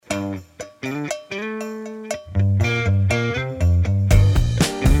Welcome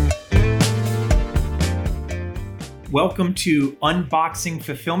to Unboxing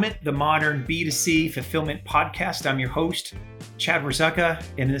Fulfillment, the modern B2C fulfillment podcast. I'm your host, Chad Rzuka.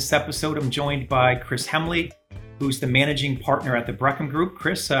 In this episode, I'm joined by Chris Hamley, who's the managing partner at the Brecham Group.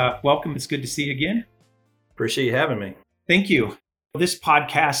 Chris, welcome. It's good to see you again. Appreciate you having me. Thank you. This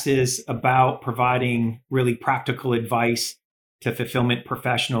podcast is about providing really practical advice to fulfillment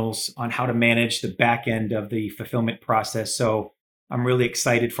professionals on how to manage the back end of the fulfillment process. So I'm really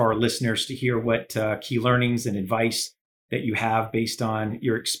excited for our listeners to hear what key learnings and advice that you have based on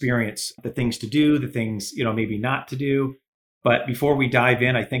your experience, the things to do, the things, maybe not to do. But before we dive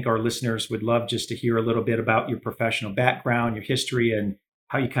in, I think our listeners would love just to hear a little bit about your professional background, your history, and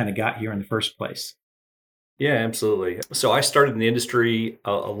how you kind of got here in the first place. Yeah, absolutely. So I started in the industry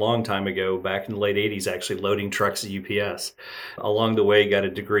a long time ago, back in the late 80s, actually loading trucks at UPS. Along the way, got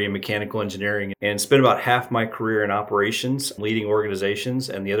a degree in mechanical engineering and spent about half my career in operations, leading organizations,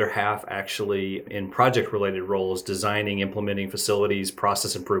 and the other half actually in project-related roles, designing, implementing facilities,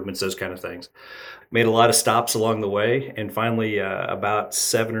 process improvements, those kind of things. Made a lot of stops along the way, and finally, about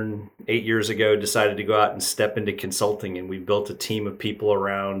 7 or 8 years ago, decided to go out and step into consulting, and we built a team of people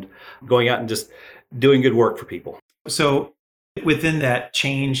around going out and just doing good work for people. So within that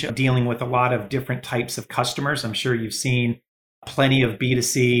change, dealing with a lot of different types of customers, I'm sure you've seen plenty of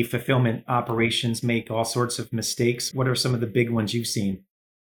B2C fulfillment operations make all sorts of mistakes. What are some of the big ones you've seen?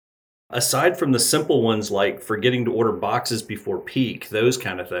 Aside from the simple ones like forgetting to order boxes before peak, those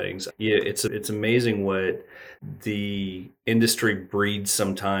kind of things, it's amazing what the industry breeds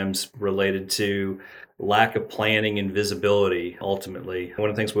sometimes related to lack of planning and visibility. Ultimately, one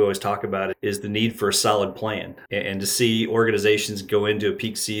of the things we always talk about is the need for a solid plan. And to see organizations go into a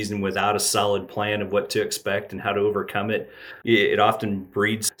peak season without a solid plan of what to expect and how to overcome it, it often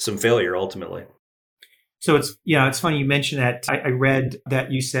breeds some failure ultimately. So it's funny you mentioned that. I read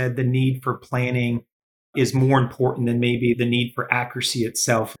that you said the need for planning is more important than maybe the need for accuracy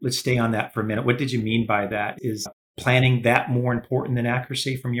itself. Let's stay on that for a minute. What did you mean by that? Is planning that more important than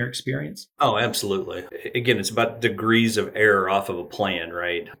accuracy from your experience? Oh, absolutely. Again, it's about degrees of error off of a plan,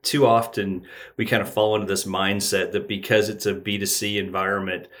 right? Too often we kind of fall into this mindset that because it's a B2C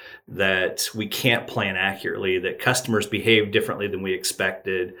environment that we can't plan accurately, that customers behave differently than we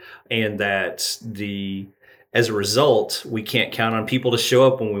expected, and that as a result, we can't count on people to show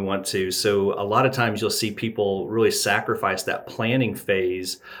up when we want to. So a lot of times you'll see people really sacrifice that planning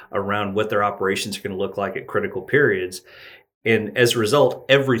phase around what their operations are going to look like at critical periods. And as a result,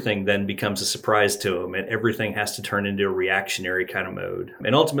 everything then becomes a surprise to them, and everything has to turn into a reactionary kind of mode.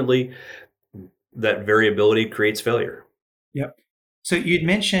 And ultimately, that variability creates failure. Yep. So you'd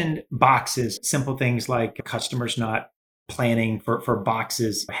mentioned boxes, simple things like customers not planning for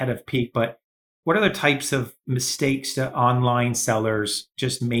boxes ahead of peak, but what other types of mistakes do online sellers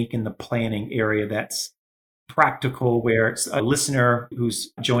just make in the planning area that's practical, where it's a listener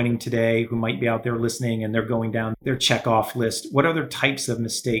who's joining today who might be out there listening and they're going down their checkoff list? What other types of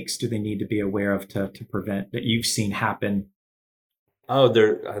mistakes do they need to be aware of to prevent that you've seen happen? Oh,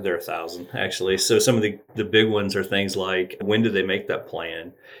 there are 1,000 actually. So some of the big ones are things like, when do they make that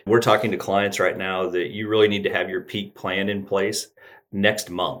plan? We're talking to clients right now that you really need to have your peak plan in place next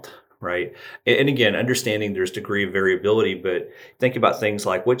month. Right. And again, understanding there's degree of variability, but think about things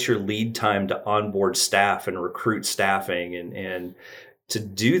like what's your lead time to onboard staff and recruit staffing. And to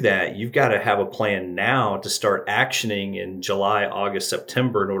do that, you've got to have a plan now to start actioning in July, August,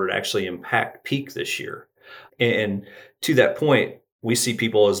 September in order to actually impact peak this year. And to that point, we see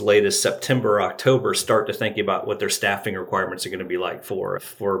people as late as September, October start to think about what their staffing requirements are going to be like for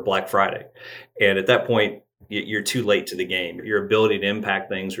Black Friday. And at that point, you're too late to the game. Your ability to impact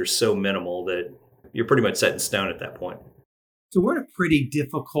things are so minimal that you're pretty much set in stone at that point. So we're in a pretty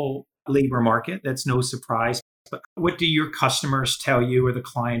difficult labor market. That's no surprise. But what do your customers tell you, or the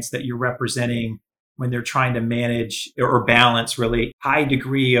clients that you're representing, when they're trying to manage or balance really high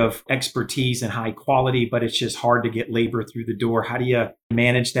degree of expertise and high quality, but it's just hard to get labor through the door? How do you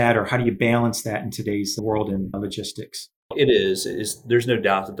manage that, or how do you balance that in today's world in logistics? It is. There's no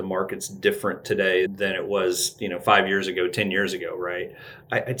doubt that the market's different today than it was, 5 years ago, 10 years ago, right?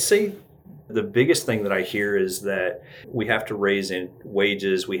 I'd say the biggest thing that I hear is that we have to raise in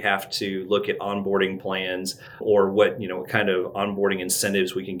wages. We have to look at onboarding plans, or what kind of onboarding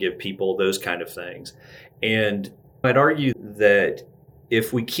incentives we can give people, those kind of things. And I'd argue that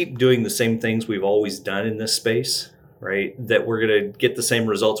if we keep doing the same things we've always done in this space, right, that we're going to get the same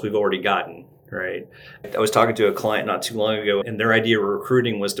results we've already gotten. right? I was talking to a client not too long ago, and their idea of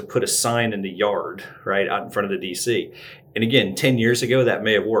recruiting was to put a sign in the yard, right, out in front of the DC. And again, 10 years ago, that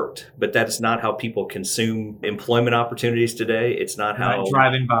may have worked, but that's not how people consume employment opportunities today. It's not They're not how,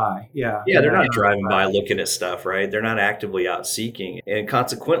 driving by. Yeah. yeah, they're Yeah. not driving by looking at stuff, right? They're not actively out seeking. And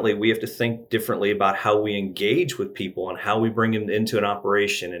consequently, we have to think differently about how we engage with people and how we bring them into an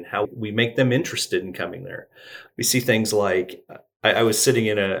operation and how we make them interested in coming there. We see things like I was sitting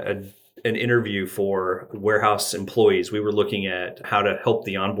in an interview for warehouse employees. We were looking at how to help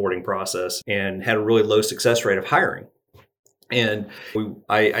the onboarding process and had a really low success rate of hiring. And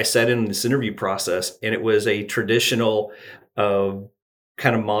I sat in this interview process, and it was a traditional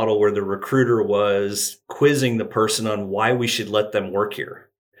kind of model where the recruiter was quizzing the person on why we should let them work here,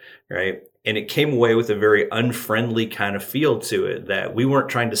 right? And it came away with a very unfriendly kind of feel to it, that we weren't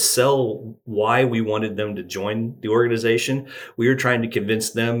trying to sell why we wanted them to join the organization. We were trying to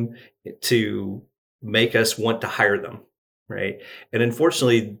convince them to make us want to hire them, right? And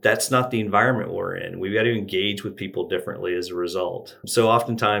unfortunately, that's not the environment we're in. We've got to engage with people differently as a result. So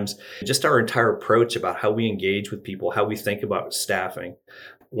oftentimes, just our entire approach about how we engage with people, how we think about staffing.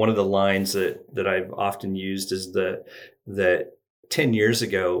 One of the lines that I've often used is that 10 years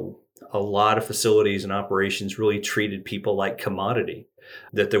ago, a lot of facilities and operations really treated people like commodity,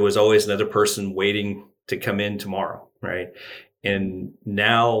 that there was always another person waiting to come in tomorrow, right? And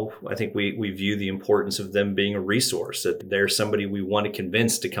now I think we view the importance of them being a resource, that they're somebody we want to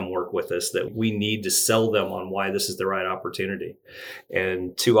convince to come work with us, that we need to sell them on why this is the right opportunity.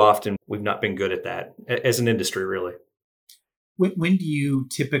 And too often we've not been good at that as an industry, really. When do you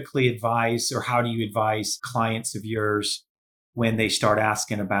typically advise, or how do you advise clients of yours when they start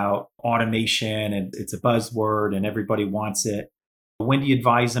asking about automation and it's a buzzword and everybody wants it? When do you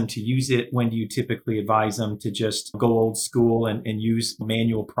advise them to use it? When do you typically advise them to just go old school and use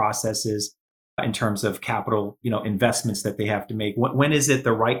manual processes in terms of capital, investments that they have to make? When is it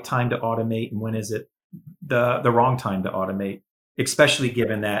the right time to automate, and when is it the wrong time to automate, especially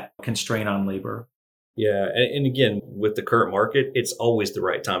given that constraint on labor? Yeah. And again, with the current market, it's always the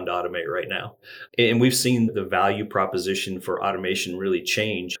right time to automate right now. And we've seen the value proposition for automation really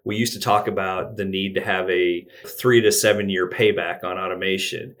change. We used to talk about the need to have a 3 to 7 year payback on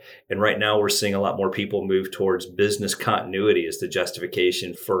automation. And right now we're seeing a lot more people move towards business continuity as the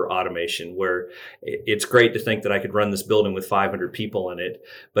justification for automation, where it's great to think that I could run this building with 500 people in it.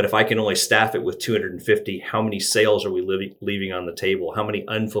 But if I can only staff it with 250, how many sales are we leaving on the table? How many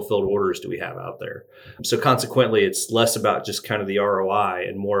unfulfilled orders do we have out there? So consequently, it's less about just kind of the ROI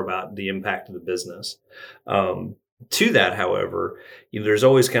and more about the impact of the business. To that, however, there's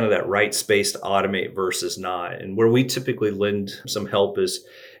always kind of that right space to automate versus not. And where we typically lend some help is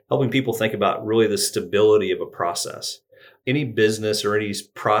helping people think about really the stability of a process. Any business or any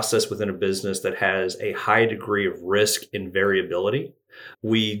process within a business that has a high degree of risk and variability,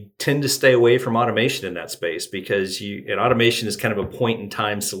 we tend to stay away from automation in that space, because automation is kind of a point in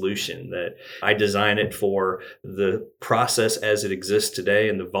time solution, that I design it for the process as it exists today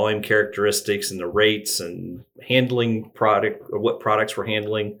and the volume characteristics and the rates and handling product, or what products we're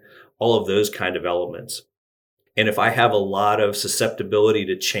handling, all of those kind of elements. And if I have a lot of susceptibility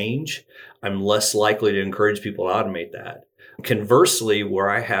to change, I'm less likely to encourage people to automate that. Conversely, where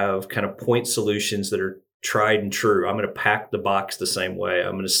I have kind of point solutions that are tried and true, I'm going to pack the box the same way,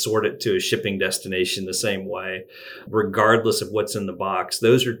 I'm going to sort it to a shipping destination the same way, regardless of what's in the box.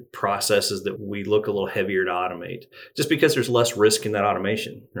 Those are processes that we look a little heavier to automate, just because there's less risk in that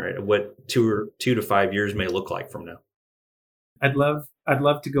automation, right? Of what 2 to 5 years may look like from now. I'd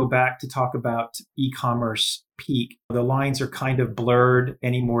love to go back to talk about e-commerce peak. The lines are kind of blurred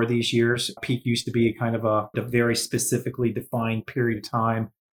anymore these years. Peak used to be kind of a very specifically defined period of time,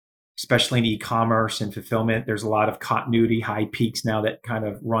 especially in e-commerce and fulfillment. There's a lot of continuity, high peaks now that kind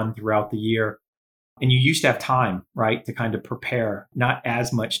of run throughout the year. And you used to have time, right, to kind of prepare, not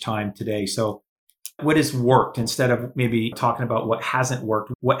as much time today. So what has worked, instead of maybe talking about what hasn't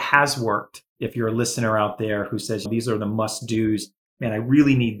worked, what has worked? If you're a listener out there who says, these are the must-dos, man, I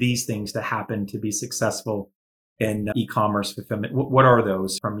really need these things to happen to be successful in e-commerce fulfillment. What are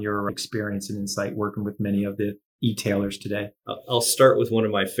those from your experience and insight working with many of the e-tailers today? I'll start with one of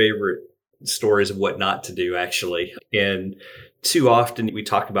my favorite stories of what not to do, actually. And too often we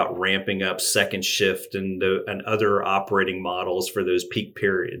talk about ramping up second shift and other operating models for those peak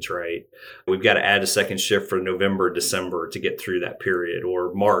periods, right? We've got to add a second shift for November, December to get through that period,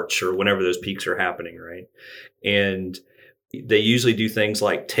 or March, or whenever those peaks are happening, right? And they usually do things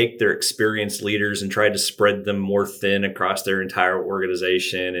like take their experienced leaders and try to spread them more thin across their entire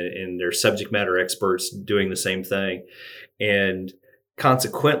organization, and their subject matter experts doing the same thing. And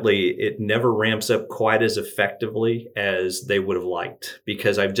Consequently, it never ramps up quite as effectively as they would have liked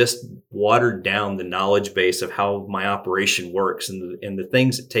because I've just watered down the knowledge base of how my operation works and the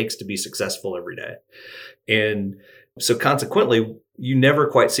things it takes to be successful every day. And so consequently, you never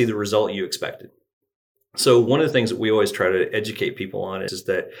quite see the result you expected. So one of the things that we always try to educate people on is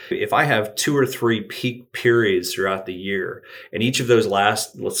that if I have 2 or 3 peak periods throughout the year, and each of those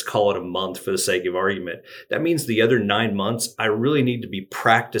last, let's call it a month for the sake of argument, that means the other 9 months, I really need to be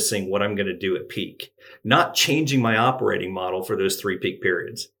practicing what I'm going to do at peak, not changing my operating model for those 3 peak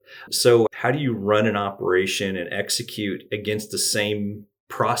periods. So how do you run an operation and execute against the same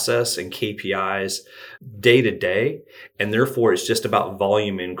process and KPIs day to day? And therefore, it's just about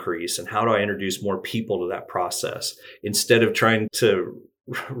volume increase and how do I introduce more people to that process instead of trying to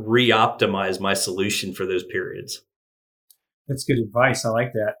re-optimize my solution for those periods. That's good advice. I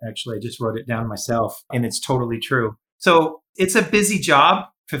like that. Actually, I just wrote it down myself, and it's totally true. So it's a busy job,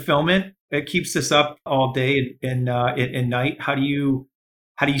 fulfillment. It keeps us up all day and night. How do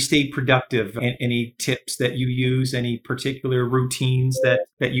you stay productive? And any tips that you use? Any particular routines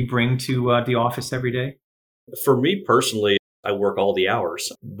that you bring to the office every day? For me personally, I work all the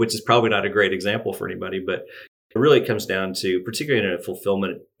hours, which is probably not a great example for anybody, but it really comes down to, particularly in a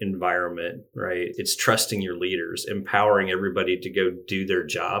fulfillment environment, right? It's trusting your leaders, empowering everybody to go do their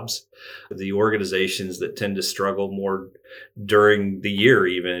jobs. The organizations that tend to struggle more during the year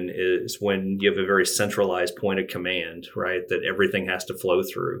even is when you have a very centralized point of command, right? That everything has to flow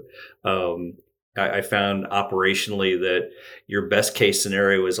through. I found operationally that your best case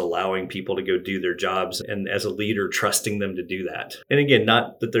scenario is allowing people to go do their jobs and as a leader, trusting them to do that. And again,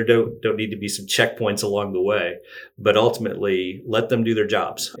 not that there don't need to be some checkpoints along the way, but ultimately let them do their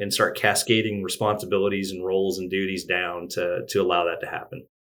jobs and start cascading responsibilities and roles and duties down to allow that to happen.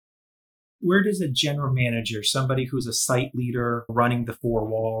 Where does a general manager, somebody who's a site leader running the four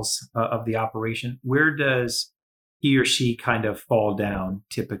walls of the operation, where does he or she kind of fall down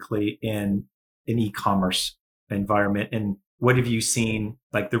typically in an e-commerce environment? And what have you seen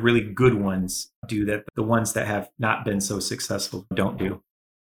like the really good ones do that the ones that have not been so successful don't do?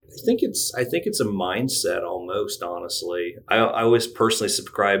 I think it's a mindset almost, honestly. I always personally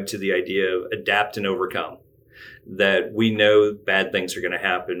subscribe to the idea of adapt and overcome. That we know bad things are going to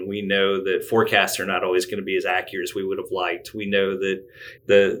happen. We know that forecasts are not always going to be as accurate as we would have liked. We know that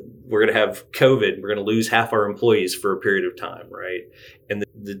we're going to have COVID. We're going to lose half our employees for a period of time, right? And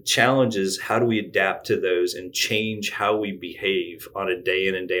the challenge is how do we adapt to those and change how we behave on a day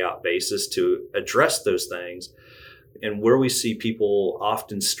in and day out basis to address those things. And where we see people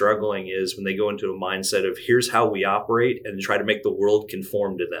often struggling is when they go into a mindset of here's how we operate and try to make the world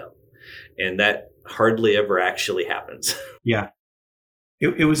conform to them. And that hardly ever actually happens. Yeah.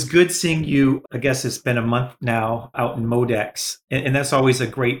 It was good seeing you. I guess it's been a month now out in Modex, and that's always a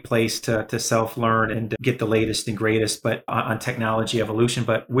great place to self-learn and to get the latest and greatest, but on technology evolution.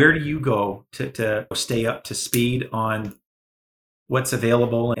 But where do you go to stay up to speed on what's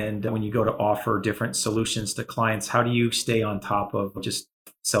available? And when you go to offer different solutions to clients, how do you stay on top of just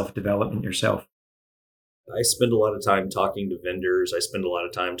self-development yourself? I spend a lot of time talking to vendors. I spend a lot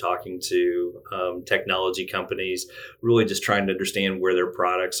of time talking to technology companies, really just trying to understand where their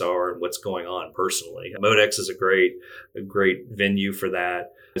products are and what's going on personally. Modex is a great venue for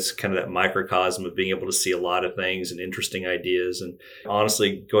that. It's kind of that microcosm of being able to see a lot of things and interesting ideas. And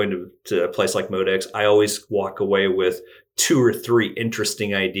honestly, going to a place like Modex, I always walk away with 2 or 3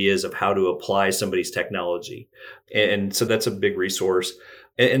 interesting ideas of how to apply somebody's technology. And so that's a big resource.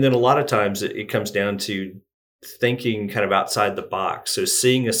 And then a lot of times it comes down to thinking kind of outside the box. So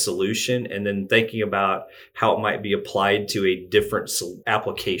seeing a solution and then thinking about how it might be applied to a different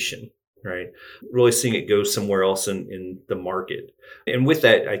application, right? Really seeing it go somewhere else in the market. And with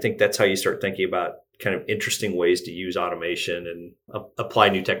that, I think that's how you start thinking about kind of interesting ways to use automation and apply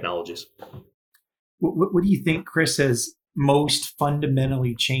new technologies. What do you think, Chris, has most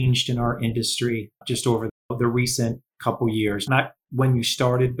fundamentally changed in our industry just over the recent couple years? Not when you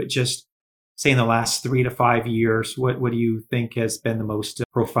started, but just say in the last 3 to 5 years. What do you think has been the most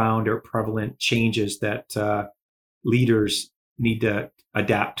profound or prevalent changes that leaders need to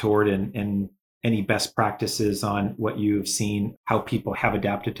adapt toward, and any best practices on what you've seen, how people have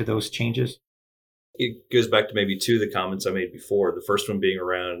adapted to those changes? It goes back to maybe 2 of the comments I made before. The first one being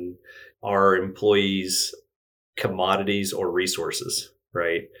around our employees' commodities or resources,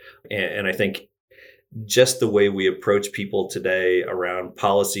 right? And I think just the way we approach people today around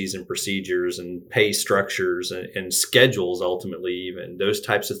policies and procedures and pay structures and schedules, ultimately, even those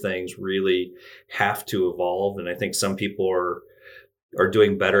types of things really have to evolve. And I think some people are are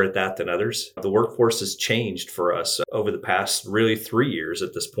doing better at that than others. The workforce has changed for us over the past really 3 years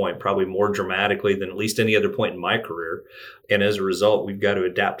at this point, probably more dramatically than at least any other point in my career. And as a result, we've got to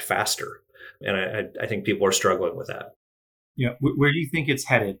adapt faster. And I think people are struggling with that. Yeah. Where do you think it's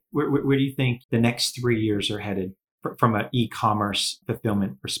headed? Where do you think the next 3 years are headed from an e-commerce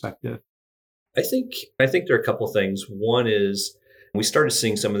fulfillment perspective? I think there are a couple of things. One is we started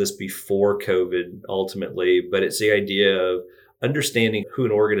seeing some of this before COVID ultimately, but it's the idea of understanding who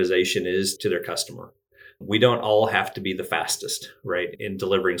an organization is to their customer. We don't all have to be the fastest, right, in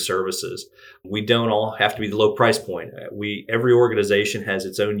delivering services. We don't all have to be the low price point. Every organization has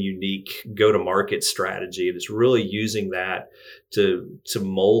its own unique go-to-market strategy, and it's really using that to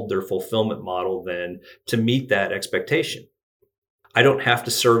mold their fulfillment model then to meet that expectation. I don't have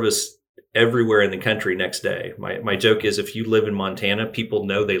to service everywhere in the country next day. My joke is if you live in Montana, people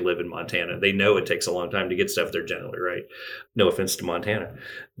know they live in Montana. They know it takes a long time to get stuff there generally, right? No offense to Montana.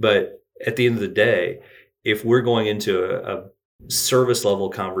 But at the end of the day, if we're going into a service level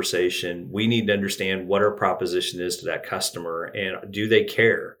conversation, we need to understand what our proposition is to that customer. And do they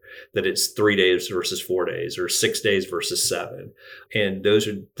care that it's 3 days versus 4 days or 6 days versus 7? And those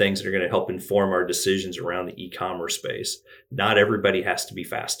are things that are going to help inform our decisions around the e-commerce space. Not everybody has to be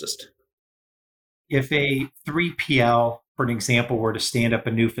fastest. If a 3PL, for an example, were to stand up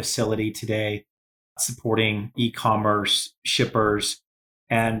a new facility today supporting e-commerce shippers,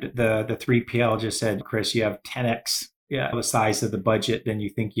 and the 3PL just said, Chris, you have 10x the size of the budget than you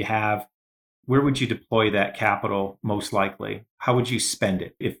think you have, where would you deploy that capital most likely? How would you spend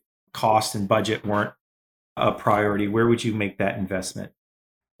it? If cost and budget weren't a priority, where would you make that investment?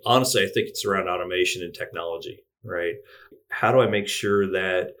 Honestly, I think it's around automation and technology, right? How do I make sure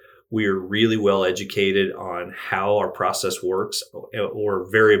that we are really well educated on how our process works or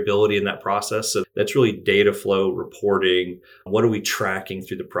variability in that process? So that's really data flow reporting. What are we tracking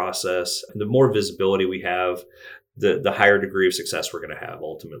through the process? And the more visibility we have, the higher degree of success we're going to have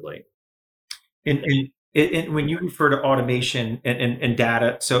ultimately. And when you refer to automation and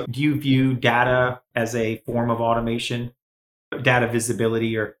data, so do you view data as a form of automation? Data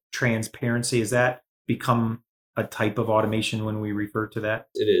visibility or transparency, has that become a type of automation when we refer to that?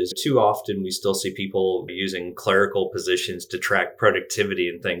 It is. Too often we still see people using clerical positions to track productivity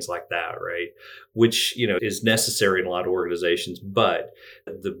and things like that, right? Which, is necessary in a lot of organizations. But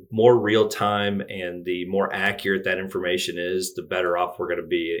the more real time and the more accurate that information is, the better off we're going to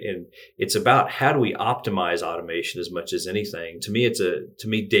be. And it's about how do we optimize automation as much as anything. To me,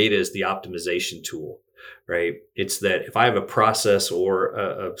 data is the optimization tool, right? It's that if I have a process or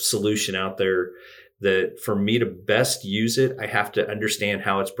a solution out there, that for me to best use it, I have to understand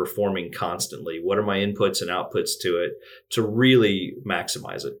how it's performing constantly. What are my inputs and outputs to it to really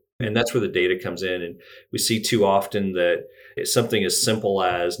maximize it? And that's where the data comes in. And we see too often that it's something as simple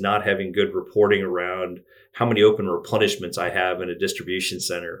as not having good reporting around how many open replenishments I have in a distribution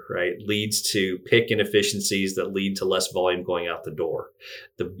center, right, leads to pick inefficiencies that lead to less volume going out the door.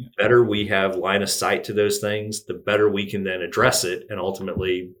 The better we have line of sight to those things, the better we can then address it and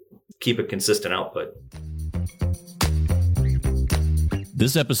ultimately keep a consistent output.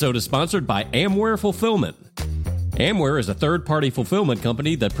 This episode is sponsored by Amware Fulfillment. Amware is a third-party fulfillment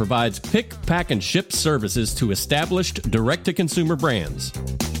company that provides pick, pack, and ship services to established direct-to-consumer brands.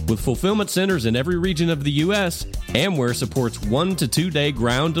 With fulfillment centers in every region of the U.S., Amware supports 1 to 2 day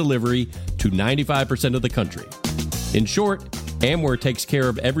ground delivery to 95% of the country. In short, Amware takes care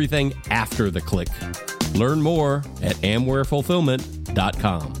of everything after the click. Learn more at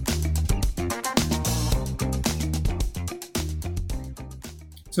amwarefulfillment.com.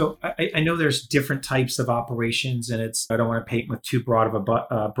 So I know there's different types of operations, and I don't want to paint with too broad of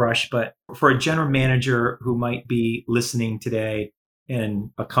a brush, but for a general manager who might be listening today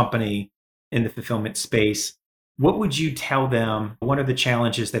in a company in the fulfillment space, what would you tell them? One of the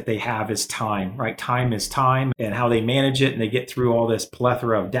challenges that they have is time, right? Time is time, and how they manage it, and they get through all this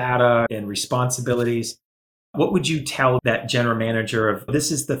plethora of data and responsibilities. What would you tell that general manager of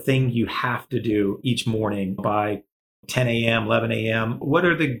this is the thing you have to do each morning by 10 a.m., 11 a.m.? What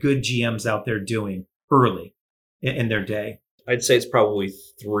are the good GMs out there doing early in their day? I'd say it's probably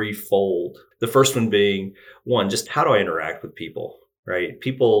threefold. The first one being, one, just how do I interact with people, right?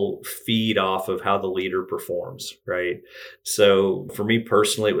 People feed off of how the leader performs, right? So for me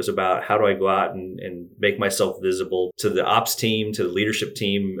personally, it was about how do I go out and make myself visible to the ops team, to the leadership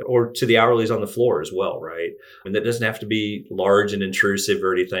team, or to the hourlies on the floor as well, right? And that doesn't have to be large and intrusive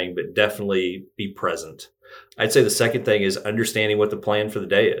or anything, but definitely be present. I'd say the second thing is understanding what the plan for the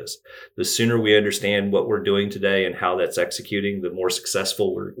day is. The sooner we understand what we're doing today and how that's executing, the more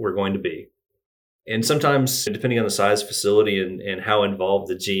successful we're going to be. And sometimes, depending on the size of facility and how involved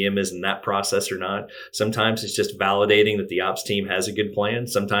the GM is in that process or not, sometimes it's just validating that the ops team has a good plan.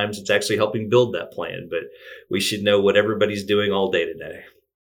 Sometimes it's actually helping build that plan, but we should know what everybody's doing all day to day.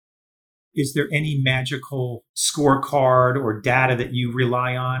 Is there any magical scorecard or data that you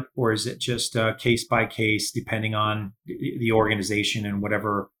rely on, or is it just case by case depending on the organization and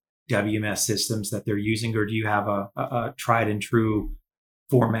whatever WMS systems that they're using, or do you have a tried and true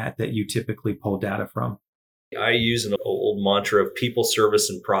format that you typically pull data from? I use an old mantra of people, service,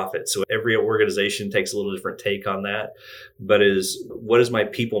 and profit. So every organization takes a little different take on that. But what is my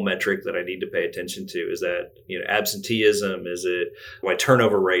people metric that I need to pay attention to? Is that, absenteeism? Is it my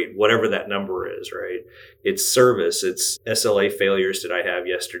turnover rate? Whatever that number is, right? It's service. It's SLA failures did I have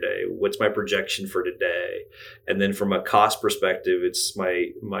yesterday? What's my projection for today? And then from a cost perspective, it's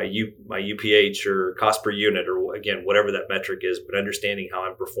my UPH or cost per unit, or again, whatever that metric is, but understanding how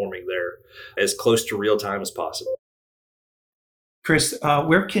I'm performing there as close to real time as possible. Chris,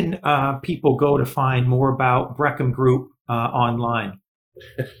 where can people go to find more about Brecham Group online?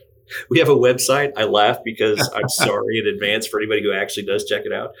 We have a website. I laugh because I'm sorry in advance for anybody who actually does check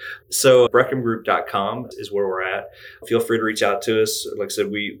it out. So brechamgroup.com is where we're at. Feel free to reach out to us. Like I said,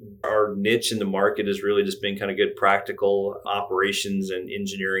 our niche in the market is really just being kind of good practical operations and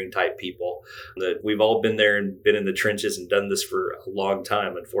engineering type people. That we've all been there and been in the trenches and done this for a long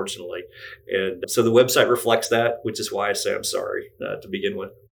time, unfortunately. And so the website reflects that, which is why I say I'm sorry to begin with.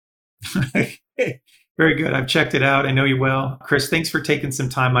 Very good. I've checked it out. I know you well. Chris, thanks for taking some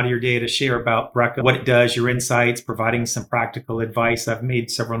time out of your day to share about Brecham, what it does, your insights, providing some practical advice. I've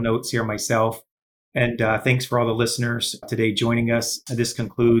made several notes here myself. And thanks for all the listeners today joining us. This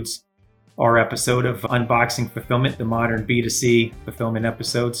concludes our episode of Unboxing Fulfillment, the modern B2C fulfillment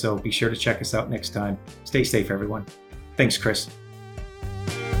episode. So be sure to check us out next time. Stay safe, everyone. Thanks, Chris.